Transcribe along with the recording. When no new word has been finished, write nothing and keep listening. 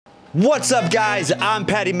What's up, guys? I'm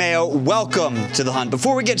Patty Mayo. Welcome to The Hunt.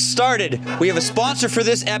 Before we get started, we have a sponsor for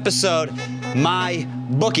this episode, My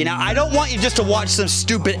Bookie. Now, I don't want you just to watch some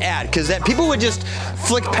stupid ad, because that people would just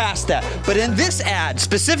flick past that. But in this ad,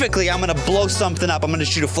 specifically, I'm going to blow something up. I'm going to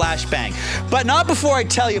shoot a flashbang. But not before I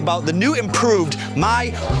tell you about the new improved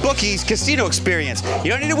My Bookie's casino experience.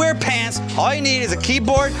 You don't need to wear pants. All you need is a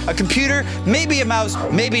keyboard, a computer, maybe a mouse,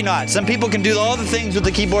 maybe not. Some people can do all the things with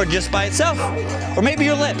the keyboard just by itself. Or maybe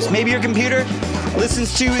your lips. Maybe your computer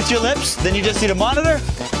listens to you with your lips, then you just need a monitor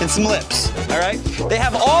and some lips, all right? They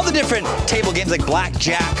have all the different table games like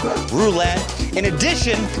blackjack, roulette, in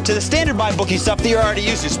addition to the standard My Bookie stuff that you're already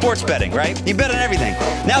used to, sports betting, right? You bet on everything.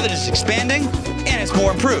 Now they're just expanding, and it's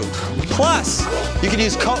more improved. Plus, you can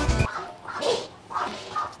use code...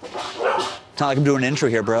 It's not like I'm doing an intro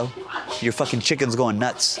here, bro. Your fucking chicken's going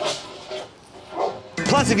nuts.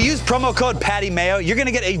 Plus, if you use promo code Patty Mayo, you're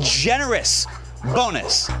gonna get a generous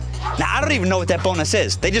bonus. Now, I don't even know what that bonus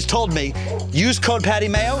is. They just told me, use code Patty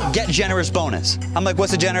Mayo, get generous bonus. I'm like,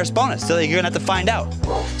 what's a generous bonus? So you're gonna have to find out.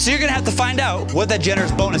 So you're gonna have to find out what that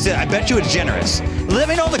generous bonus is. I bet you it's generous. Let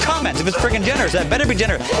me know in the comments if it's freaking generous. That better be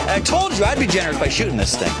generous. And I told you I'd be generous by shooting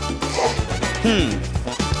this thing.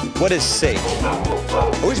 What is safe?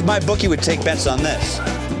 I wish My Bookie would take bets on this.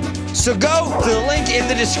 So go to the link in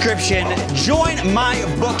the description, join My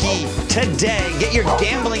Bookie today, get your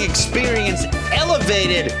gambling experience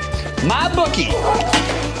elevated. My Bookie.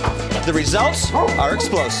 The results are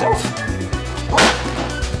explosive.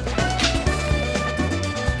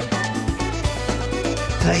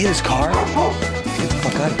 Did I hit his car? Get the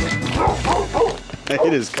fuck out of here. I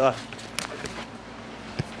hit his car.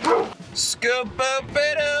 Scoop up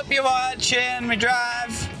it up, you're watching me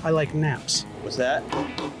drive. I like naps. What's that?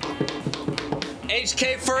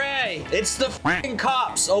 HK Foray, it's the f***ing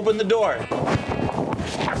cops. Open the door. All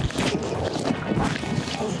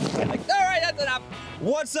right, that's enough.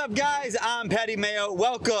 What's up, guys? I'm Patty Mayo.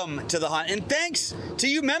 Welcome to The Hunt. And thanks to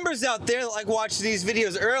you members out there that like watch these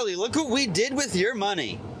videos early. Look what we did with your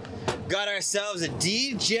money. Got ourselves a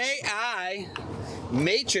DJI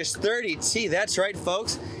Matrix 30T. That's right,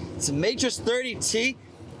 folks. It's a Matrix 30T.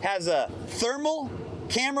 Has a thermal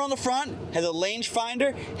camera on the front, has a range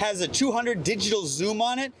finder, has a 200 digital zoom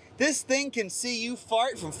on it. This thing can see you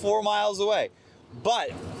fart from 4 miles away. But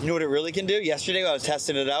you know what it really can do? Yesterday I was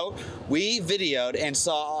testing it out. We videoed and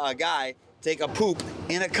saw a guy take a poop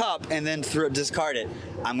in a cup and then discard it.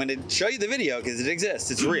 I'm gonna show you the video because it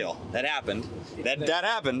exists. It's real. That happened. That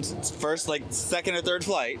happened. It's first, like, second or third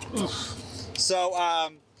flight. So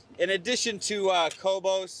in addition to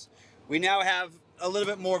Kobos, we now have a little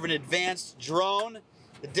bit more of an advanced drone.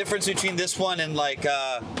 The difference between this one and like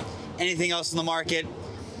anything else in the market,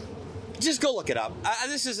 just go look it up.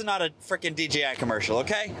 This is not a freaking DJI commercial,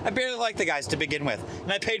 okay? I barely like the guys to begin with,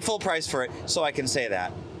 and I paid full price for it, so I can say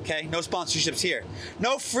that, okay? No sponsorships here.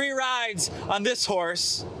 No free rides on this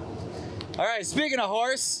horse. All right, speaking of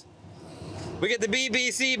horse, we get the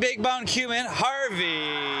BBC Big Bone Cumin,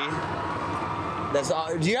 Harvey.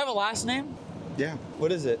 Do you have a last name? Yeah.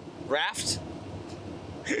 What is it? Raft?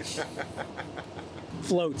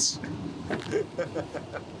 Floats.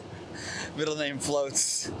 Middle name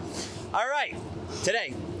Floats. All right,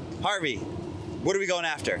 today, Harvey, what are we going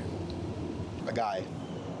after? A guy.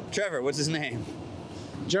 Trevor, what's his name?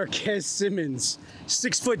 Jarquez Simmons,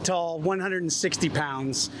 6 foot tall, 160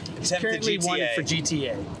 pounds. He's currently wanted for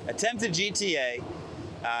GTA. Attempted GTA.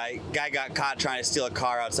 Guy got caught trying to steal a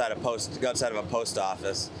car outside of a post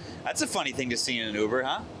office. That's a funny thing to see in an Uber,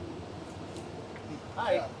 huh?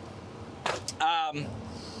 Hi.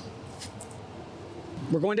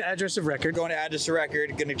 We're going to address of record. Going to address of record.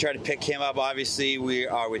 Going to try to pick him up. Obviously, we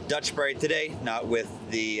are with Dutchbury today, not with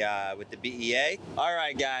the BEA. All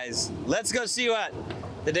right, guys, let's go see what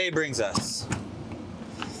the day brings us.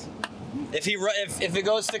 If it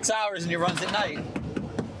goes 6 hours and he runs at night.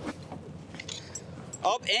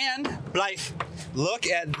 Oh, and Blythe, look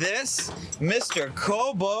at this, Mr.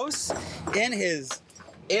 Kobos in his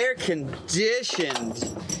air-conditioned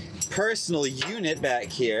personal unit back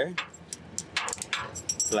here.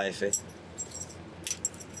 Blythe.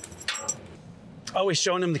 Always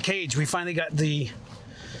showing him the cage. We finally got the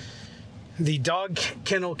dog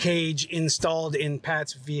kennel cage installed in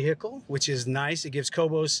Pat's vehicle, which is nice. It gives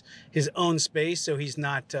Kobos his own space, so he's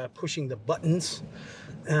not pushing the buttons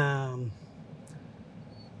and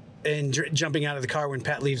jumping out of the car when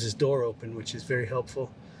Pat leaves his door open, which is very helpful.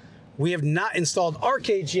 We have not installed our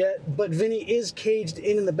cage yet, but Vinny is caged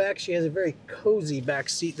in the back. She has a very cozy back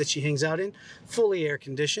seat that she hangs out in, fully air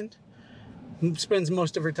conditioned. Spends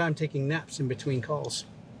most of her time taking naps in between calls.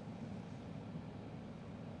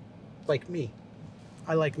 Like me.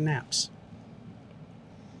 I like naps.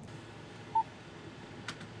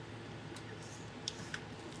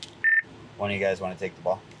 One of you guys want to take the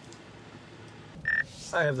ball?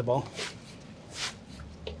 I have the ball.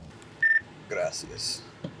 Gracias.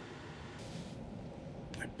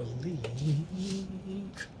 I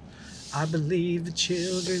believe the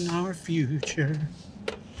children are our future.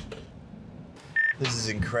 This is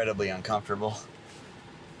incredibly uncomfortable.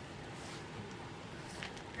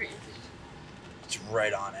 It's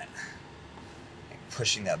right on it.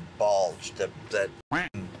 Pushing that bulge, that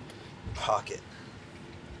pocket.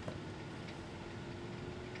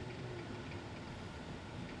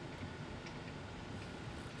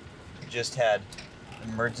 Just had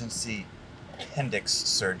emergency appendix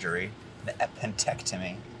surgery, an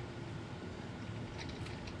appendectomy.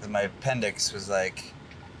 My appendix was like,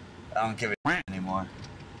 I don't give a anymore.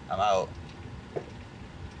 I'm out.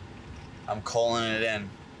 I'm calling it in.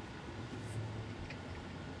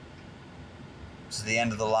 This is the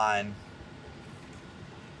end of the line.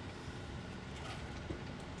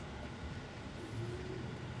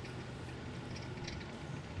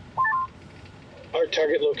 Our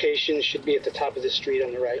target location should be at the top of the street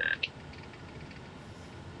on the right.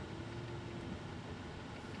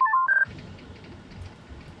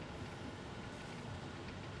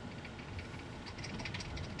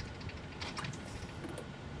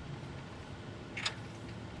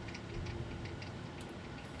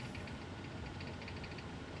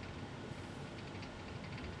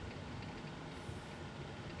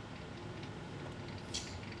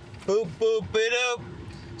 Boop boop it up,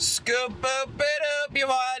 scoop boop it up. You're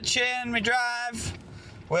watching me drive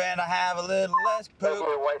when I have a little less poop.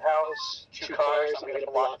 White House, two cars. I'm gonna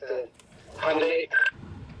block the Hyundai.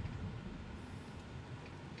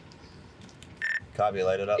 Copy,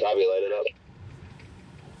 light it up. Copy, light it up.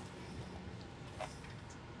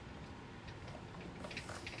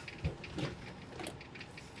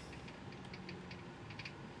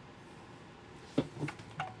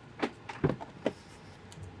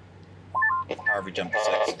 Harvey jumped the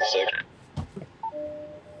 6.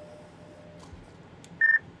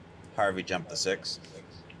 Harvey jumped the 6.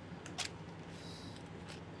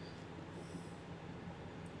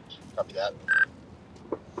 Copy that.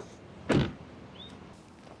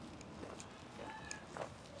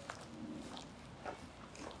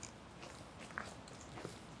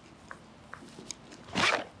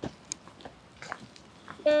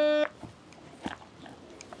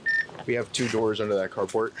 We have 2 doors under that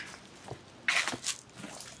carport.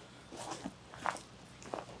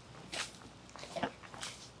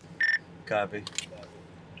 Copy.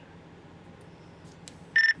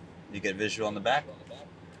 You get visual on the back?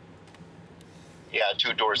 Yeah,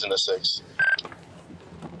 2 doors in the 6.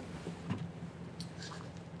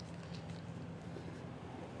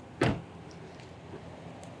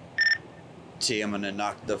 T, I'm gonna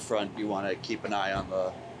knock the front. You wanna keep an eye on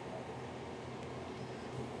the...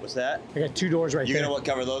 What's that? I got 2 doors right You're there. gonna what,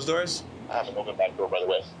 cover those doors? I have an open back door, by the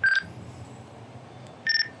way.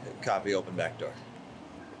 Copy, open back door.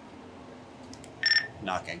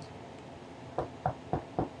 Knocking.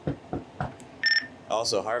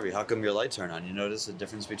 Also, Harvey, how come your lights aren't on? You notice the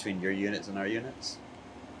difference between your units and our units?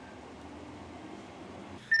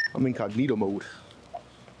 I'm incognito mode.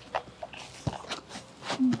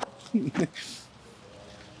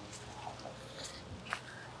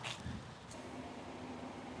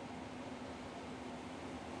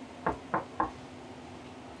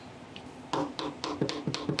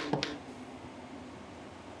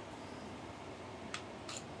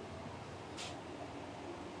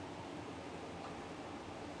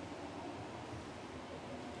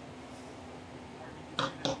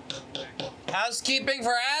 Housekeeping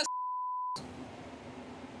for ass.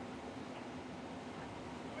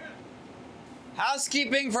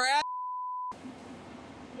 Housekeeping for ass.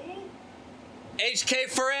 HK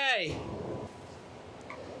for A.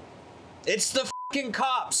 It's the fucking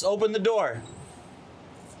cops. Open the door.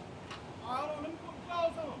 Hold on, let me put my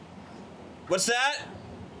clothes on. What's that?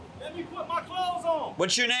 Let me put my clothes on.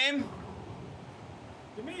 What's your name?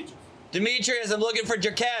 Demetrius. Demetrius, I'm looking for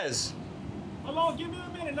Jaquez. Hold on, give me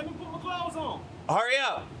a minute. Let me put my clothes on. Hurry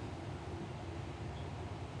up.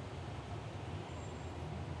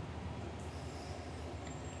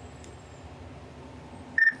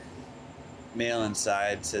 Male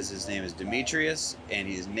inside says his name is Demetrius and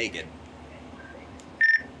he's naked.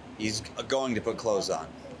 He's going to put clothes on.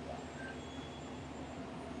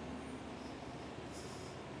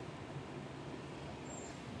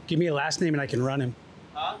 Give me a last name and I can run him.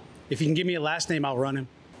 Huh? If you can give me a last name, I'll run him.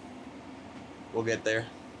 We'll get there.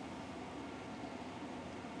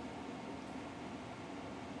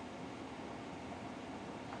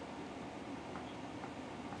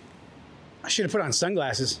 should have put on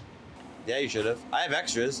sunglasses. Yeah, you should have. I have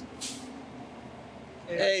extras.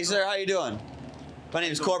 Hey, sir, how you doing? My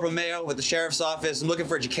name is Corporal Mayo with the Sheriff's Office. I'm looking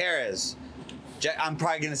for Jacarez. I'm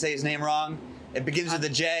probably going to say his name wrong. It begins with a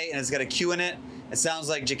J and it's got a Q in it. It sounds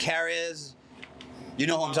like Jacarez. You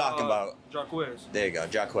know who I'm talking about. Jaquez. There you go,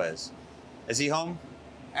 Jaquez. Is he home?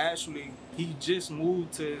 Actually, he just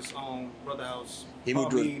moved to his brother's house. He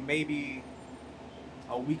moved probably maybe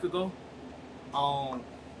a week ago.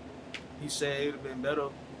 He said it'd have been better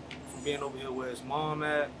for being over here where his mom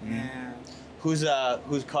at. And Whose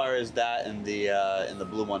car is that in the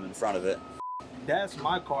blue one in front of it? that's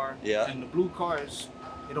my car. Yeah. And the blue car it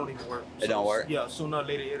don't even work. It don't work? Yeah, sooner or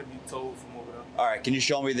later it'll be towed from over there. All right, can you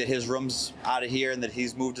show me that his room's out of here and that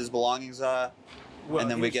he's moved his belongings Well, and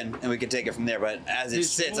then we can take it from there. But as it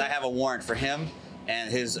his sits, room- I have a warrant for him, and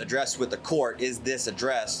his address with the court is this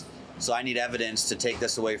address. So I need evidence to take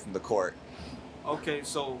this away from the court. Okay,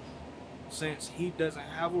 so since he doesn't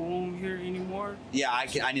have a room here anymore, Yeah,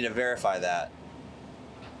 I need to verify that.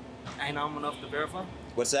 ain't I'm enough to verify?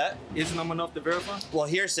 What's that? Isn't I'm enough to verify? Well,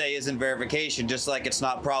 hearsay isn't verification, just like it's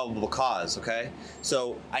not probable cause, okay?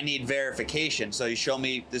 So I need verification. So you show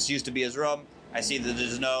me this used to be his room. I see that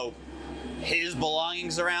there's no his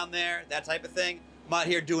belongings around there, that type of thing. I'm out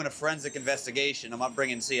here doing a forensic investigation. I'm not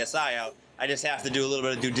bringing CSI out. I just have to do a little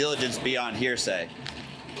bit of due diligence beyond hearsay.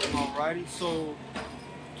 Alrighty, so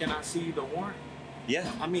can I see the warrant?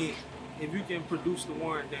 Yeah. I mean, if you can produce the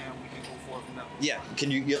warrant, then we can go forward from that. Yeah.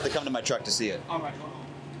 You have to come to my truck to see it. Alright, hold on.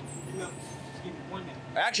 Give me 1 minute.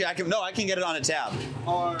 Actually, I can get it on a tab.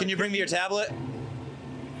 Or Can you bring me your tablet?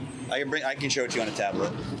 I can show it to you on a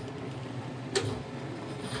tablet.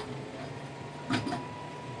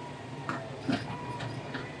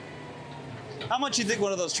 How much do you think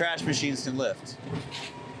one of those trash machines can lift?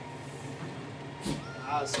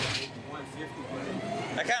 I was saying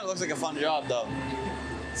 150, That kind of looks like a fun job, though.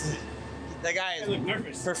 That guy but I look is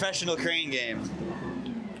nervous. professional crane game.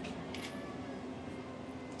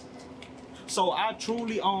 So I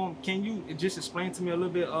truly can you just explain to me a little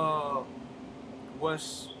bit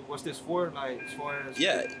what's this for, like as far as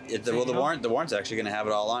Yeah. The warrant's actually going to have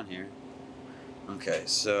it all on here. Okay,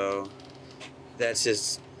 so that's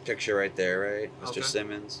his picture right there, right, Mr. Okay.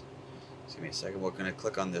 Simmons? Just give me a second. We're going to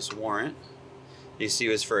click on this warrant. You see, it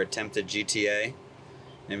was for attempted GTA.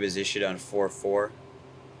 And it was issued on 4/4.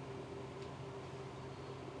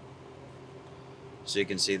 So you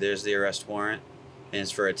can see there's the arrest warrant, and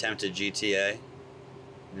it's for attempted GTA,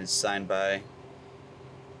 and it's signed by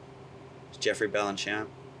Jeffrey Bellenchamp.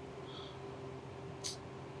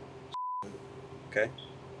 Okay.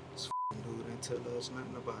 dude didn't tell us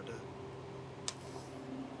nothing about that.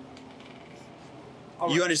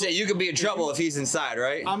 You understand? You could be in trouble if he's inside,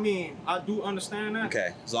 right? I mean, I do understand that.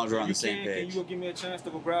 Okay, as long as we're on You the same Can page. you go give me a chance to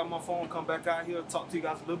go grab my phone, come back out here, talk to you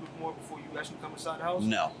guys a little bit more before you actually come inside the house?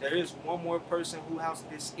 No. There is one more person whose house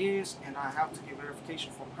this is, and I have to get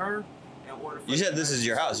verification from her in order for You said this is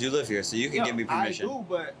your house. You live here, so you can give me permission. I do,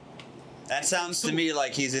 but That sounds to me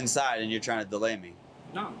like he's inside and you're trying to delay me.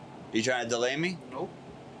 no. You trying to delay me? Nope.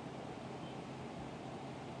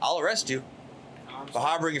 I'll arrest you for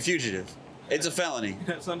harboring a fugitive. It's a felony.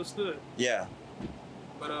 That's understood. Yeah.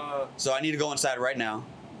 But So I need to go inside right now,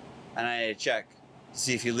 and I need to check to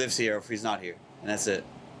see if he lives here or if he's not here. And that's it.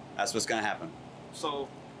 That's what's gonna happen. so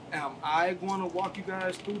am I going to walk you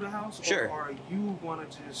guys through the house? Sure. Or are you going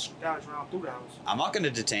to just scout around through the house? I'm not gonna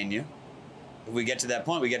detain you. If we get to that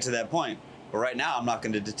point, we get to that point. But right now, I'm not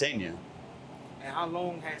gonna detain you. And how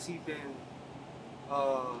long has he been?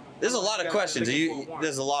 There's a lot of questions. looking for a warrant?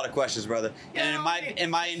 There's a lot of questions, brother. And in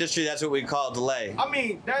my industry, that's what we call delay. I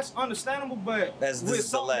mean, that's understandable, but This with is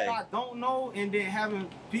something delay. that I don't know, and then having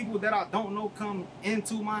people that I don't know come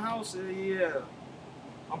into my house, yeah,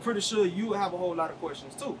 I'm pretty sure you have a whole lot of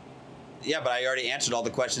questions too. Yeah, but I already answered all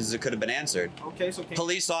the questions that could have been answered. Okay, so can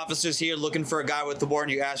Police officers here looking for a guy with the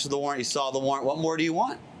warrant. You asked for the warrant. You saw the warrant. What more do you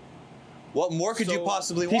want? What more could you So,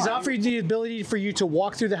 possibly want? He's offered the ability for you to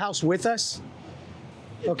walk through the house with us.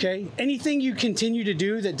 Okay? Anything you continue to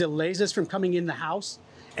do that delays us from coming in the house,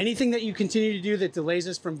 anything that you continue to do that delays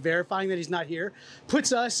us from verifying that he's not here,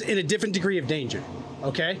 puts us in a different degree of danger.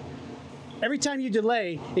 Okay? Every time you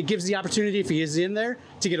delay, it gives the opportunity, if he is in there,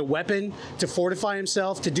 to get a weapon, to fortify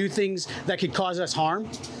himself, to do things that could cause us harm.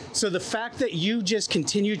 So the fact that you just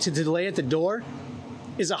continue to delay at the door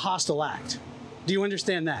is a hostile act. Do you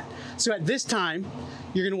understand that? So at this time,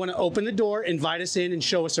 you're going to want to open the door, invite us in, and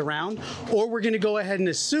show us around, or we're going to go ahead and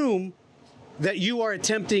assume that you are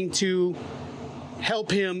attempting to help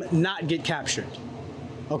him not get captured.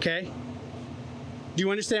 Okay? Do you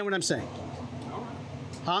understand what I'm saying?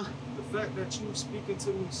 Huh? the fact that you speaking to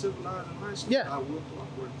me civilized and nicely, Yeah. I will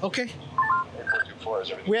cooperate. Okay.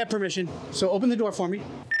 We have permission. So open the door for me.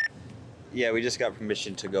 Yeah, we just got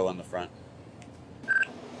permission to go on the front.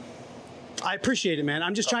 I appreciate it, man.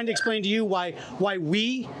 I'm just trying to explain to you why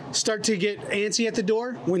we start to get antsy at the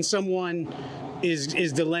door when someone is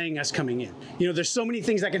delaying us coming in. You know, there's so many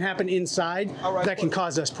things that can happen inside that can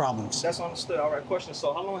cause us problems. That's understood. All right, question.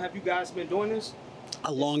 So how long have you guys been doing this?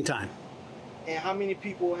 A long time. And how many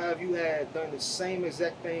people have you had done the same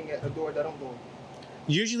exact thing at the door that I'm doing?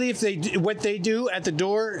 Usually if what they do at the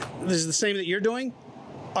door is the same that you're doing,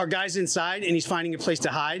 our guy's inside and he's finding a place to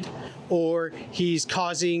hide, or he's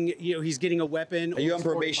causing, you know, he's getting a weapon. Are you on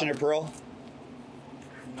probation or parole?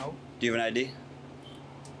 No. Do you have an ID?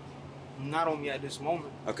 Not on me at this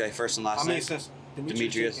moment. Okay, first and last I mean, name. since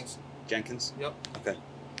Demetrius Jenkins. Yep. Okay.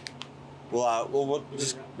 We'll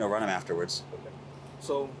just run him afterwards. Okay.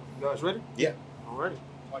 So, you guys ready? Yeah. Alrighty.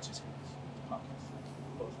 Watch his hands.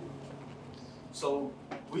 So,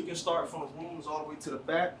 we can start from the rooms all the way to the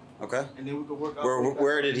back, Okay. and then we can work out.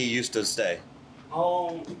 Where did he used to stay?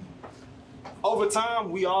 Over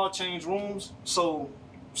time, we all change rooms. So,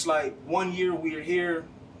 it's like 1 year we're here.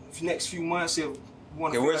 Next few months, if we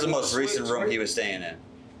want to. Okay, where's the most recent room he was staying in?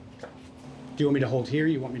 Do you want me to hold here? Or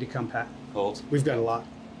you want me to come, Pat? Hold. We've got a lot.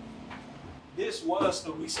 This was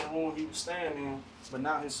the recent room he was staying in, but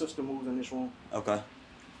now his sister moves in this room. Okay.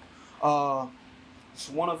 It's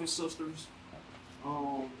one of his sisters.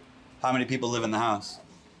 How many people live in the house?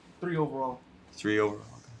 3 overall. 3 overall.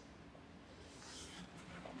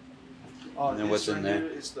 And then what's in there?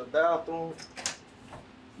 It's the bathroom.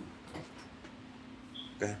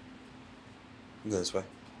 Okay. Go this way.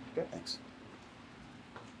 Okay. Thanks.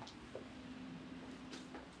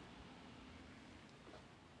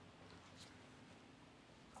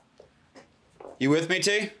 You with me,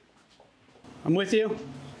 T? I'm with you.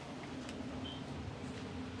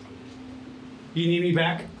 You need me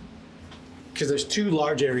back? Because there's 2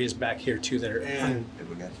 large areas back here too that are. And Good,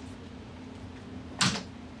 we got you.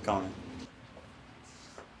 Come on in.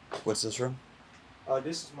 What's this room?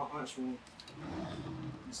 this is my aunt's room.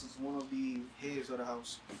 This is one of the heads of the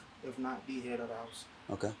house, if not the head of the house.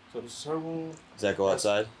 Okay. So this is her room. Does that go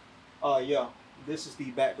outside? Yeah. This is the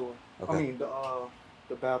back door. Okay. I mean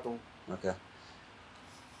the bathroom. Okay.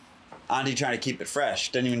 Auntie trying to keep it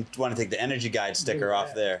fresh. Didn't even want to take the energy guide sticker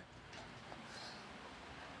off there.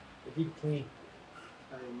 Keep clean.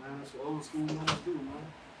 Hey man, that's what old school moms do, man.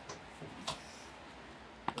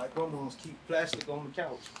 Like our moms keep plastic on the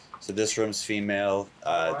couch. So this room's female.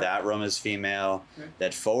 Alright. That room is female. Okay.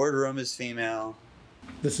 That forward room is female.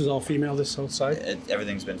 This is all female, this whole side?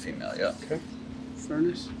 Everything's been female, yeah. Okay.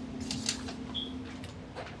 Furnace.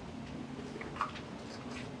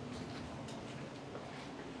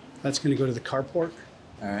 That's going to go to the carport.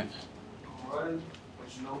 All right. Alright,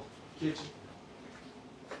 but you know, kitchen.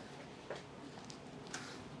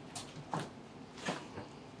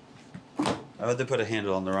 How would they put a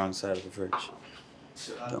handle on the wrong side of the fridge?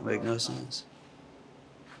 Don't make no sense.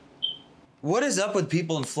 What is up with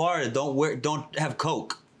people in Florida don't have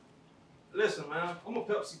Coke? Listen, man, I'm a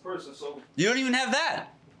Pepsi person, so You don't even have that.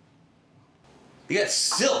 You got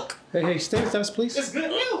silk. Hey, stay with us, please. it's good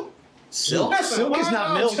milk. Silk. Listen, Silk is why not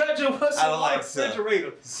am I milk. judging what's I in don't my like silk.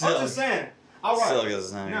 refrigerator? Silk. I'm just saying. All right. Silk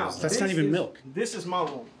is not Now, even- That's not this even is- milk. This is my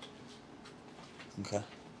room. Okay.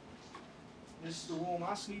 This is the room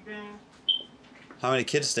I sleep in. How many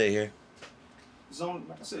kids stay here? It's only,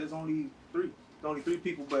 like I said, it's only 3. It's only 3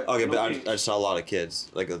 people, but Okay, no but kids. I saw a lot of kids,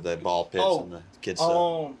 like the ball pits Oh, and the kids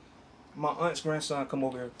stuff. My aunt's grandson come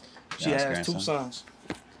over here. She Aunt's has 2 grandson. sons.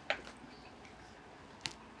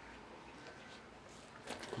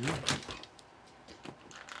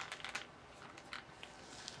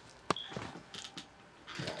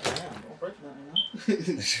 Don't break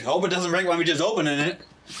nothing, now. Hope it doesn't break when we just opening it.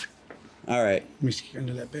 All right. Let me see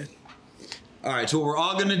under that bed. All right. So what we're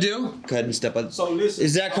all gonna do? Go ahead and step up. So listen,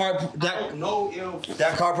 Is that car I that don't know if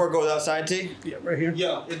that carport goes outside, T? Yeah, right here.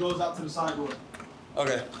 yeah, it goes out to the side door.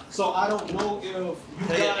 Okay. So I don't know if you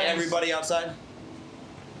Can I get guys everybody outside?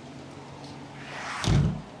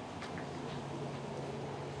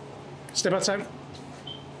 Step outside.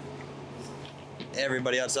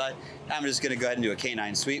 Everybody outside. I'm just gonna go ahead and do a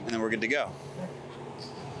canine sweep, and then we're good to go.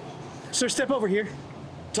 Sir, step over here.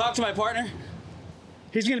 Talk to my partner.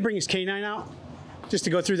 He's going to bring his canine out just to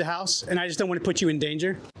go through the house, and I just don't want to put you in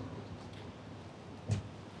danger.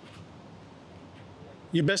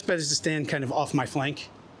 Your best bet is to stand kind of off my flank.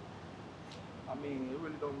 I mean, it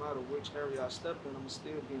really don't matter which area I step in. I'm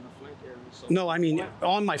still be in the flank area. So No, I mean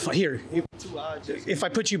on my flank. Here, 2 eyes. Just if I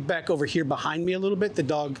put you back over here behind me a little bit, the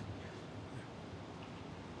dog.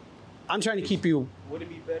 I'm trying to keep you. Would it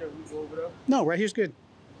be better if we go over there? No, right here's good.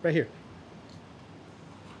 Right here.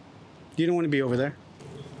 You don't want to be over there.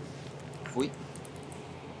 Oui.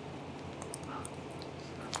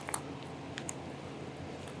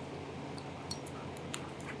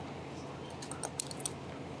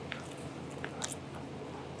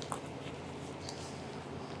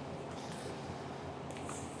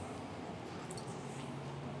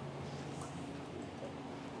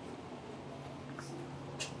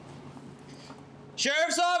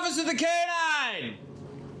 Sheriff's Office with the K-9!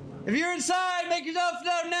 If you're inside, make yourself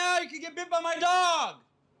known now. You could get bit by my dog.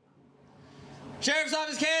 Sheriff's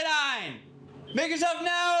Office K-9! Make yourself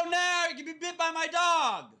known now. You could be bit by my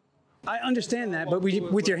dog. I understand that, but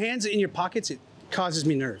with your hands in your pockets, it causes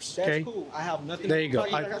me nerves. Okay. That's cool. I have nothing. There you go.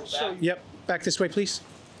 I have to show you. Yep. Back this way, please.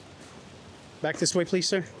 Back this way, please,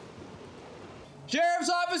 sir.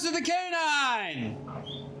 Sheriff's Office with the K-9!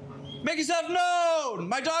 Make yourself known.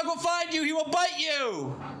 My dog will find you. He will bite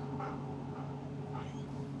you.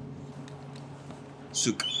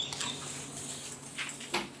 Souk.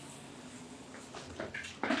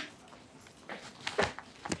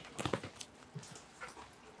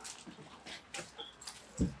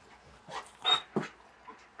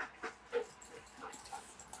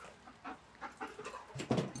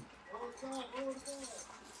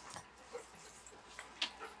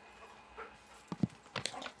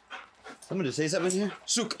 Someone just say something here?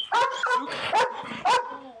 Souk. Souk.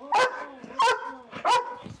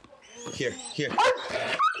 Here, here.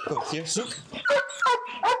 Go here, Souk.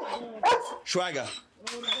 Schwager.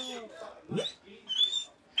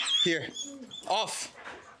 Here. Off.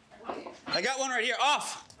 I got one right here.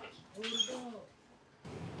 Off.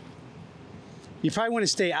 You probably want to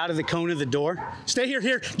stay out of the cone of the door. Stay here,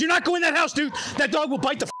 here. Do not go in that house, dude. That dog will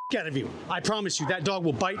bite the out of you. I promise you, that dog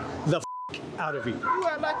will bite the out of you. You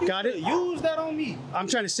act like you Got it? use that on me. I'm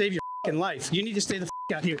trying to save your life. You need to stay the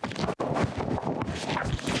out here.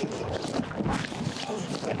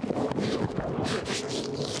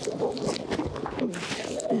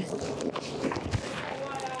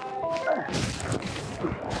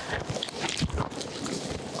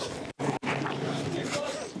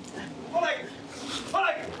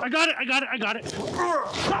 I got it, I got it, I got it.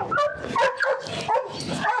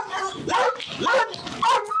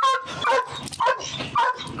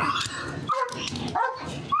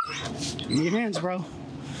 Give me your hands, bro.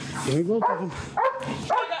 Give me both of them.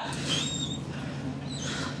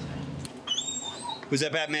 Who's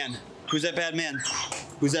that bad man? Who's that bad man?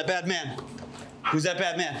 Who's that bad man? Who's that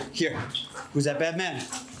bad man? Here. Who's that bad man?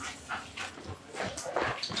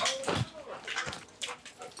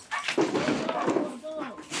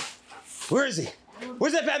 Where is he?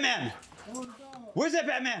 Where's that bad man? Where's that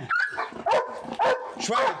bad man?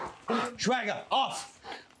 Schwager. Schwager. Off.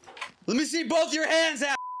 Let me see both your hands,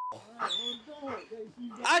 ass.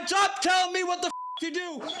 Stop telling me what the to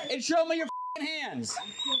do and show me your hands.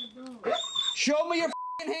 Show me your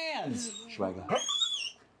hands. Schwager.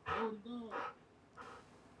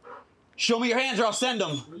 Show me your hands or I'll send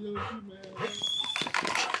them.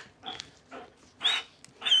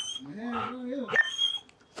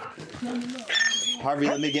 Harvey,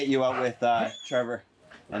 let me get you out with Trevor,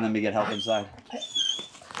 and let me get help inside. Okay,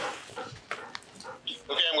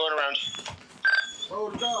 I'm going around.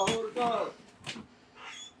 Hold the dog, hold the dog.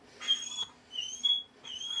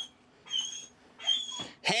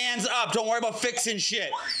 Hands up, don't worry about fixing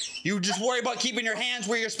shit. You just worry about keeping your hands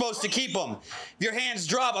where you're supposed to keep them. If your hands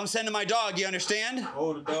drop, I'm sending my dog, you understand?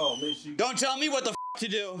 Hold the dog, make sure you... Don't tell me what the to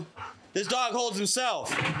do. This dog holds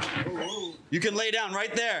himself. You can lay down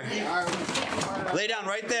right there. Lay down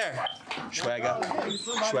right there. Schwager.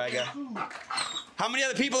 Schwager. How many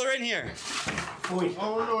other people are in here?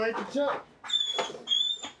 Oh no, ain't the Chuck.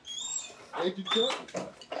 Ain't the Chuck.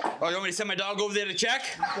 Oh, you want me to send my dog over there to check?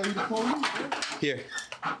 Here.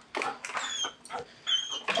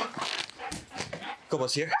 Go,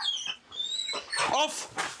 boss, here.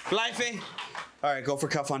 Off! Blythe. All right, go for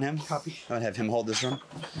cuff on him. Copy. I'm gonna have him hold this room.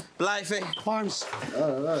 Blythe. Arms.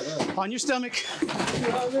 On your stomach.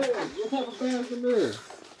 What type of bands in there?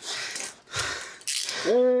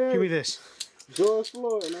 Give me this. George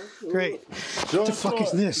Floyd, man. Great. What the fuck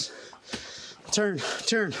is this? Turn,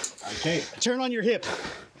 turn. I can't. Turn on your hip.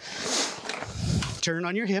 Turn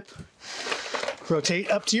on your hip. Rotate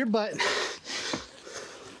up to your butt.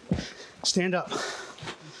 Stand up.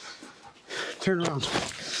 Turn around.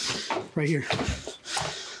 Right here.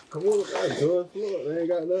 Come on, guys. George Floyd. They ain't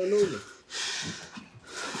got nothing on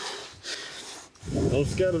me. I'm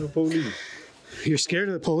scared of the police. You're scared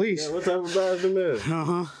of the police? Yeah, what type of badge them is?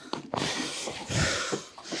 Uh-huh.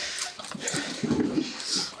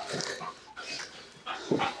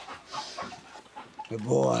 Good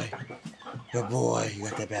boy. Good boy. You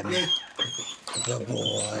got that, Batman. Good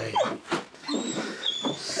boy.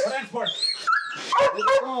 Transport.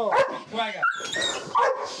 Go. Swagger.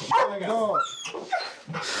 Go.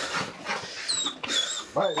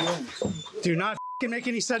 Right, man. Do not f***ing make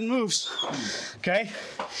any sudden moves. Okay?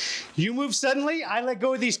 You move suddenly, I let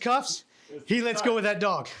go of these cuffs. He lets go of that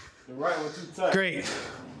dog. The right one too tight. Great.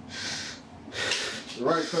 The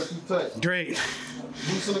right cut too tight. Great.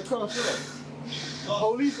 Loosen the cuffs up. The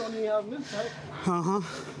police don't even have this tight. Uh-huh.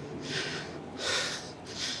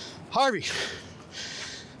 Harvey,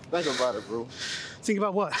 Think about it, bro. think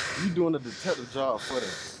about what? You doing a detective job for them.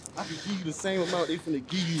 I can give you the same amount they finna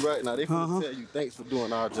give you right now. They finna tell you thanks for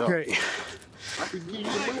doing our job. Great. I can give you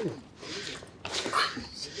the money.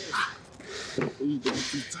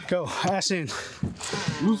 Go, ass in.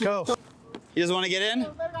 Go. He doesn't want to get in?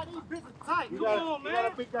 You got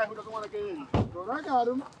a big guy who doesn't want to get in. So I got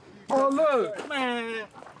him. Oh, look. Man.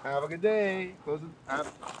 Have a good day.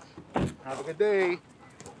 Have a good day.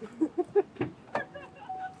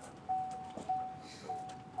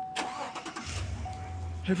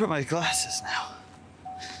 I put my glasses now.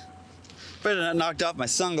 Better not knocked off my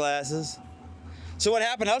sunglasses. So what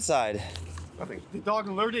happened outside? Nothing. The dog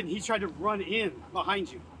alerted and he tried to run in behind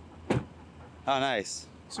you. Oh, nice.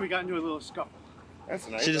 So we got into a little scuffle. That's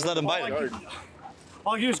nice. She just let him bite him.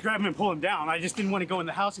 All I do is grab him and pull him down. I just didn't want to go in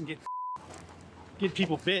the house and get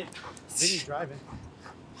people bit. Vinny's driving.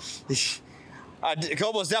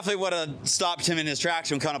 Kobos definitely would have stopped him in his tracks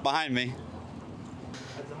from coming up behind me.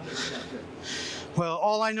 Well,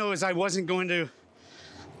 all I know is I wasn't going to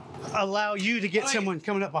allow you to get someone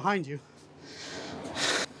coming up behind you.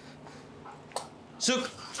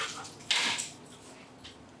 Sook.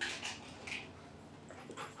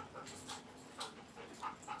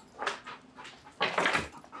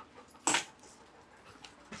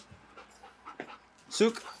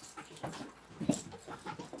 Sook.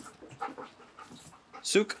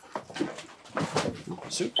 Sook.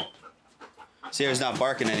 Sook. Sierra's not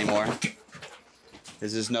barking anymore.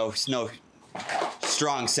 There's no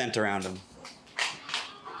strong scent around him.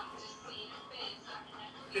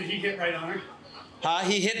 Did he hit right on her?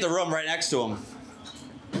 He hit the room right next to him.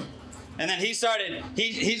 And then he started,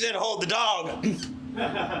 he said hold the dog.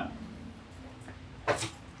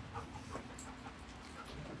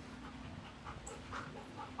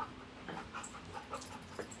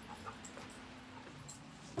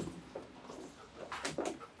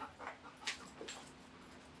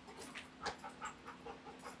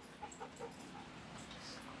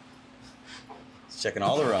 Checking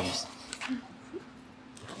all the rooms.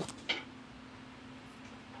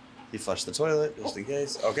 He flushed the toilet just in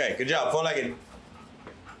case. Okay, good job. Four-legged.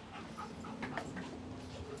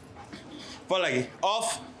 Four-legged.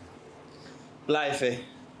 Off. Life.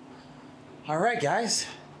 All right, guys.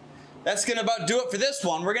 That's gonna about do it for this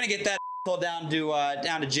one. We're gonna get that down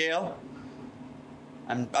to jail.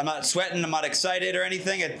 I'm not sweating. I'm not excited or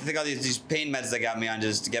anything. I think all these pain meds they got me on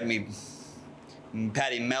just to get me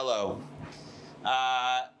patty mellow.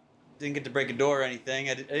 Didn't get to break a door or anything.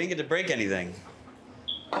 I didn't get to break anything.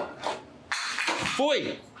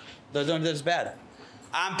 Boy, don't do this bad.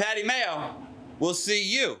 I'm Patty Mayo. We'll see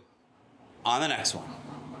you on the next one.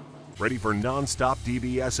 Ready for non-stop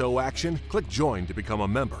DBSO action? Click join to become a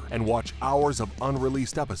member and watch hours of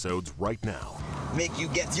unreleased episodes right now. Make you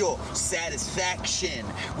get your satisfaction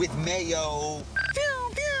with Mayo.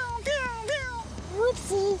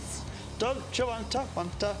 Whoopsies. Don't show on top.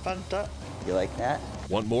 You like that?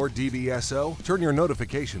 Want more DBSO? Turn your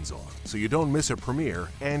notifications on so you don't miss a premiere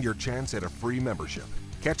and your chance at a free membership.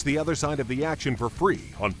 Catch the other side of the action for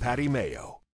free on Patty Mayo.